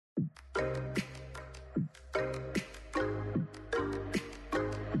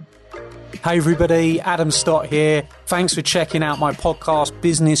Hey everybody, Adam Stott here. Thanks for checking out my podcast,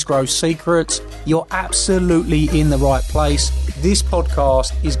 Business Growth Secrets. You're absolutely in the right place. This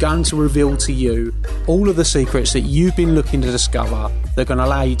podcast is going to reveal to you all of the secrets that you've been looking to discover that are going to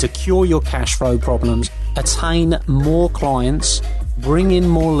allow you to cure your cash flow problems, attain more clients, bring in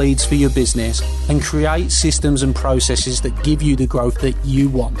more leads for your business, and create systems and processes that give you the growth that you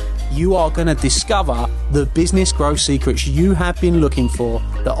want. You are going to discover the business growth secrets you have been looking for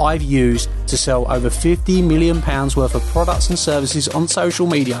that I've used to sell over £50 million worth of products and services on social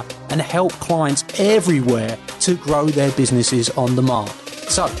media and help clients everywhere to grow their businesses on demand.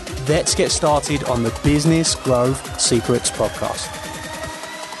 So let's get started on the Business Growth Secrets podcast.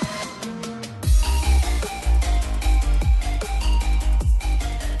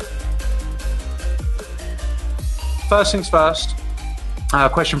 First things first,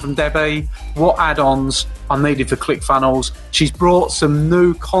 question from Debbie. What add-ons are needed for ClickFunnels? She's brought some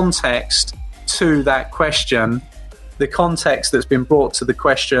new context to that question. The context that's been brought to the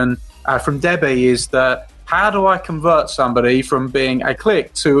question from Debbie is that how do I convert somebody from being a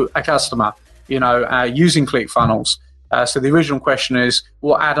click to a customer, using ClickFunnels? So the original question is,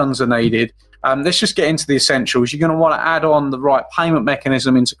 what add-ons are needed? Let's just get into the essentials. You're going to want to add on the right payment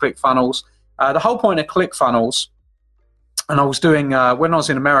mechanism into ClickFunnels. The whole point of ClickFunnels, and I was doing, when I was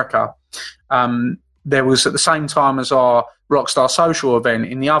in America, there was at the same time as our Rockstar Social event,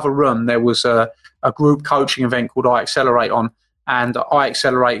 in the other room, there was a group coaching event called iAccelerate on. And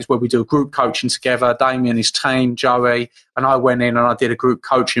iAccelerate is where we do group coaching together. Damien, his team, Joey, and I went in and I did a group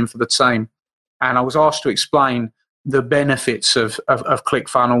coaching for the team. And I was asked to explain the benefits of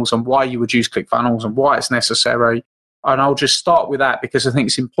ClickFunnels and why you would use ClickFunnels and why it's necessary. And I'll just start with that because I think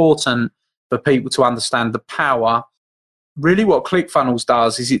it's important for people to understand the power. Really what ClickFunnels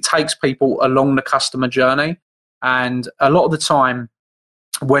does is it takes people along the customer journey. And a lot of the time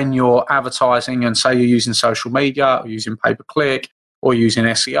when you're advertising and say you're using social media or using pay-per-click or using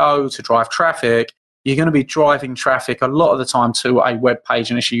SEO to drive traffic, you're going to be driving traffic a lot of the time to a web page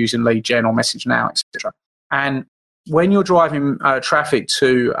unless you're using lead gen or message now, etc. And when you're driving traffic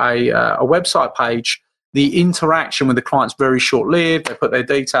to a website page, the interaction with the client's very short-lived. They put their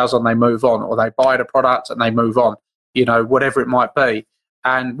details on, they move on, or they buy the product and they move on. Whatever it might be.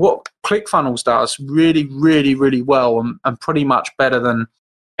 And what ClickFunnels does really, really, really well and pretty much better than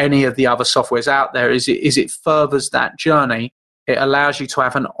any of the other softwares out there is it furthers that journey. It allows you to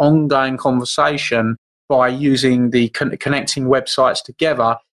have an ongoing conversation by using the connecting websites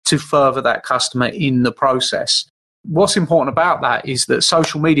together to further that customer in the process. What's important about that is that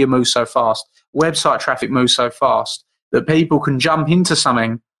social media moves so fast, website traffic moves so fast that people can jump into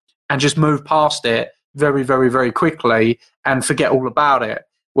something and just move past it very, very, very quickly and forget all about it.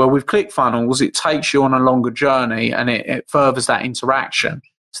 Well, with ClickFunnels, it takes you on a longer journey and it furthers that interaction.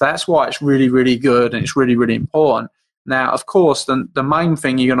 So that's why it's really, really good and it's really, really important. Now, of course, the main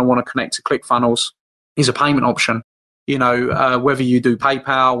thing you're going to want to connect to ClickFunnels is a payment option. Whether you do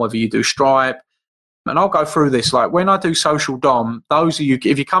PayPal, whether you do Stripe. And I'll go through this. Like when I do Social Dom, those of you,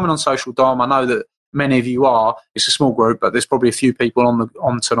 if you're coming on Social Dom, I know that many of you are. It's a small group, but there's probably a few people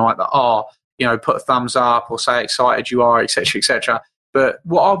on tonight that are. Put a thumbs up or say how excited you are, etc., etc. But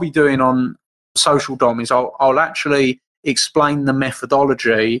what I'll be doing on Social Dom is I'll actually explain the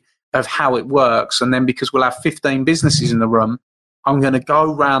methodology of how it works. And then because we'll have 15 businesses in the room, I'm going to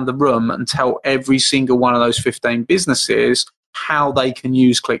go around the room and tell every single one of those 15 businesses how they can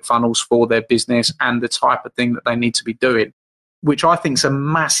use ClickFunnels for their business and the type of thing that they need to be doing, which I think is a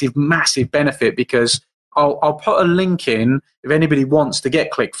massive, massive benefit because I'll put a link in. If anybody wants to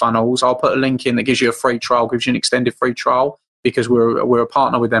get ClickFunnels, I'll put a link in that gives you a free trial, gives you an extended free trial because we're a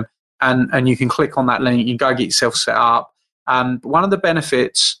partner with them. And you can click on that link, you can go get yourself set up. One of the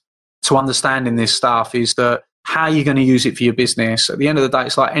benefits to understanding this stuff is that how you're going to use it for your business. At the end of the day,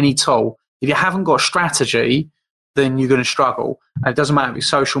 it's like any tool. If you haven't got strategy, then you're going to struggle. And it doesn't matter if it's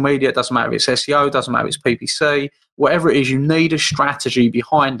social media, it doesn't matter if it's SEO, it doesn't matter if it's PPC, whatever it is, you need a strategy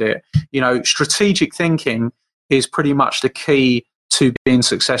behind it. Strategic thinking is pretty much the key to being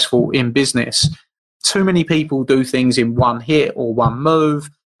successful in business. Too many people do things in one hit or one move.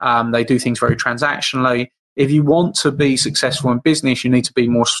 They do things very transactionally. If you want to be successful in business, you need to be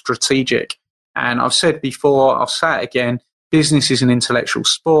more strategic. And I've said before, I'll say it again, business is an intellectual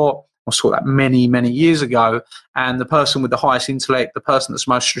sport. I saw that many, many years ago. And the person with the highest intellect, the person that's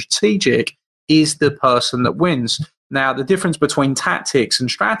most strategic, is the person that wins. Now, the difference between tactics and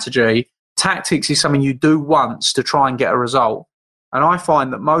strategy, tactics is something you do once to try and get a result. And I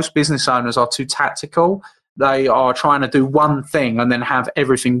find that most business owners are too tactical. They are trying to do one thing and then have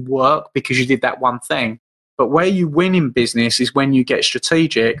everything work because you did that one thing. But where you win in business is when you get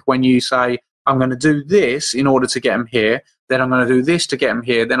strategic, when you say, I'm going to do this in order to get them here, then I'm going to do this to get them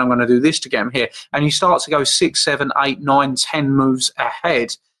here, then I'm going to do this to get them here. And you start to go 6, 7, 8, 9, 10 moves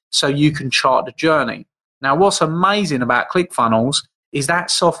ahead so you can chart the journey. Now, what's amazing about ClickFunnels is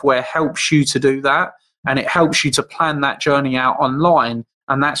that software helps you to do that, and it helps you to plan that journey out online.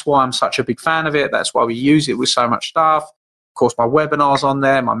 And that's why I'm such a big fan of it. That's why we use it with so much stuff. Of course, my webinars on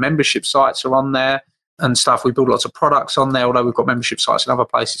there, my membership sites are on there and stuff. We build lots of products on there, although we've got membership sites in other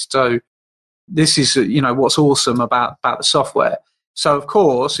places too. This is, what's awesome about the software. So, of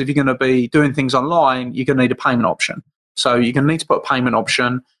course, if you're going to be doing things online, you're going to need a payment option. So you're going to need to put a payment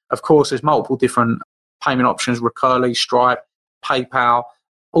option. Of course, there's multiple different payment options, Recurly, Stripe, PayPal,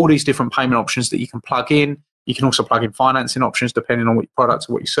 all these different payment options that you can plug in. You can also plug in financing options depending on what your product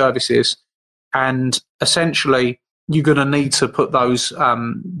or what your service is. And essentially, you're going to need to put those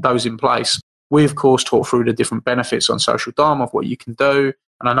in place. We, of course, talk through the different benefits on Social Dom of what you can do.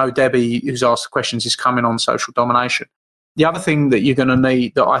 And I know Debbie, who's asked the questions, is coming on social domination. The other thing that you're going to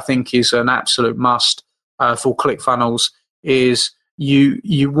need that I think is an absolute must for ClickFunnels is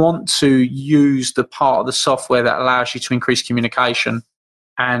you want to use the part of the software that allows you to increase communication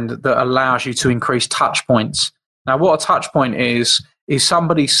and that allows you to increase touch points. Now, what a touch point is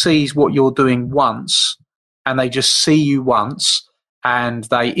somebody sees what you're doing once and they just see you once and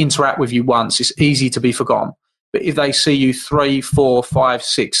they interact with you once. It's easy to be forgotten. But if they see you 3, 4, 5,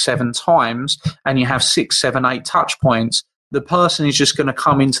 6, 7 times and you have 6, 7, 8 touch points, the person is just going to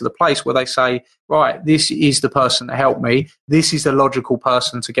come into the place where they say, right, this is the person to help me. This is the logical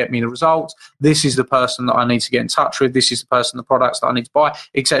person to get me the results. This is the person that I need to get in touch with. This is the person, the products that I need to buy,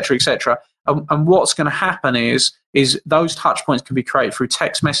 etc., etc. And what's going to happen is those touch points can be created through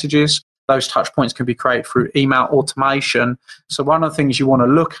text messages. Those touch points can be created through email automation. So one of the things you want to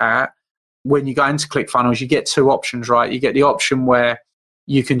look at when you go into ClickFunnels, you get 2 options, right? You get the option where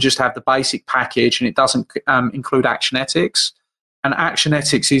you can just have the basic package and it doesn't include Actionetics. And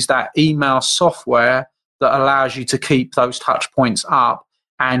Actionetics is that email software that allows you to keep those touch points up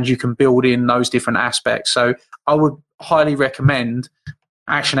and you can build in those different aspects. So I would highly recommend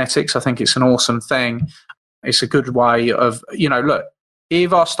Actionetics. I think it's an awesome thing. It's a good way of, look,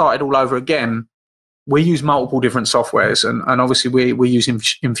 if I started all over again, we use multiple different softwares and obviously we use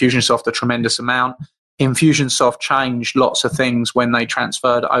Infusionsoft a tremendous amount. Infusionsoft changed lots of things when they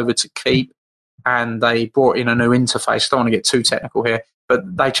transferred over to Keap and they brought in a new interface. I don't want to get too technical here,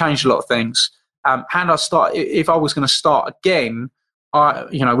 but they changed a lot of things. If I was going to start again,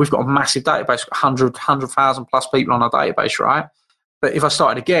 we've got a massive database, 100,000 plus people on our database, right? But if I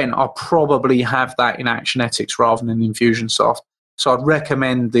started again, I'll probably have that in Actionetics rather than Infusionsoft. So I'd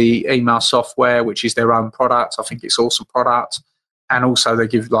recommend the email software, which is their own product. I think it's an awesome product. And also they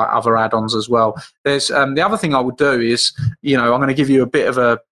give like other add-ons as well. There's the other thing I would do is, I'm going to give you a bit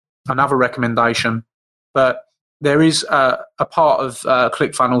of another recommendation, but there is a part of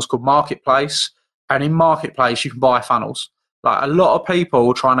ClickFunnels called Marketplace. And in Marketplace, you can buy funnels. Like a lot of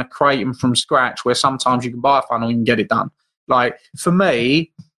people trying to create them from scratch where sometimes you can buy a funnel and you can get it done. Like for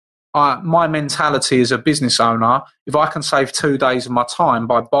me, my mentality as a business owner, if I can save 2 days of my time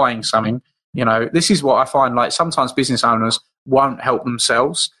by buying something, this is what I find. Like sometimes business owners won't help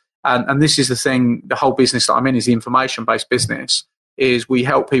themselves, and this is the thing. The whole business that I'm in is the information-based business. Is we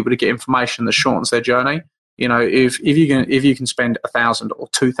help people to get information that shortens their journey. If you can spend 1,000 or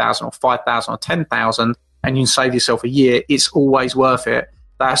 2,000 or 5,000 or 10,000, and you can save yourself a year, it's always worth it.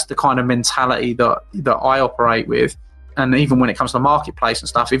 That's the kind of mentality that I operate with. And even when it comes to the marketplace and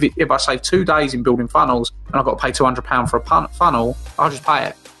stuff, if I save 2 days in building funnels and I've got to pay £200 for a funnel, I'll just pay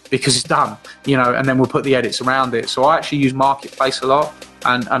it because it's done, and then we'll put the edits around it. So I actually use Marketplace a lot,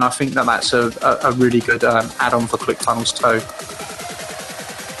 and I think that's a really good add-on for ClickFunnels too.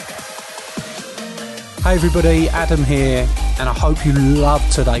 Hey everybody, Adam here, and I hope you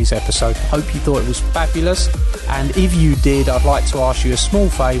loved today's episode. I hope you thought it was fabulous, and if you did, I'd like to ask you a small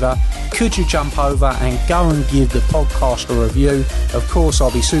favour. Could you jump over and go and give the podcast a review? Of course, I'll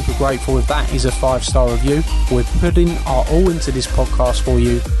be super grateful if that is a 5-star review. We're putting our all into this podcast for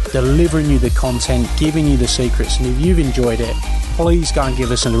you, delivering you the content, giving you the secrets, and if you've enjoyed it, please go and give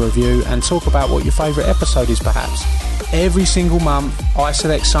us a review and talk about what your favourite episode is perhaps. Every single month, I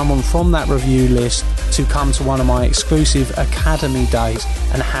select someone from that review list to come to one of my exclusive Academy days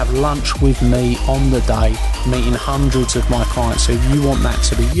and have lunch with me on the day, meeting hundreds of my clients. So if you want that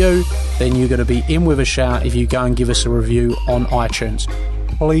to be you, then you're going to be in with a shout if you go and give us a review on iTunes.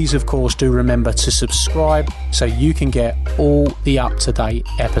 Please, of course, do remember to subscribe so you can get all the up-to-date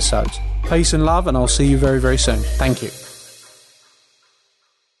episodes. Peace and love, and I'll see you very, very soon. Thank you.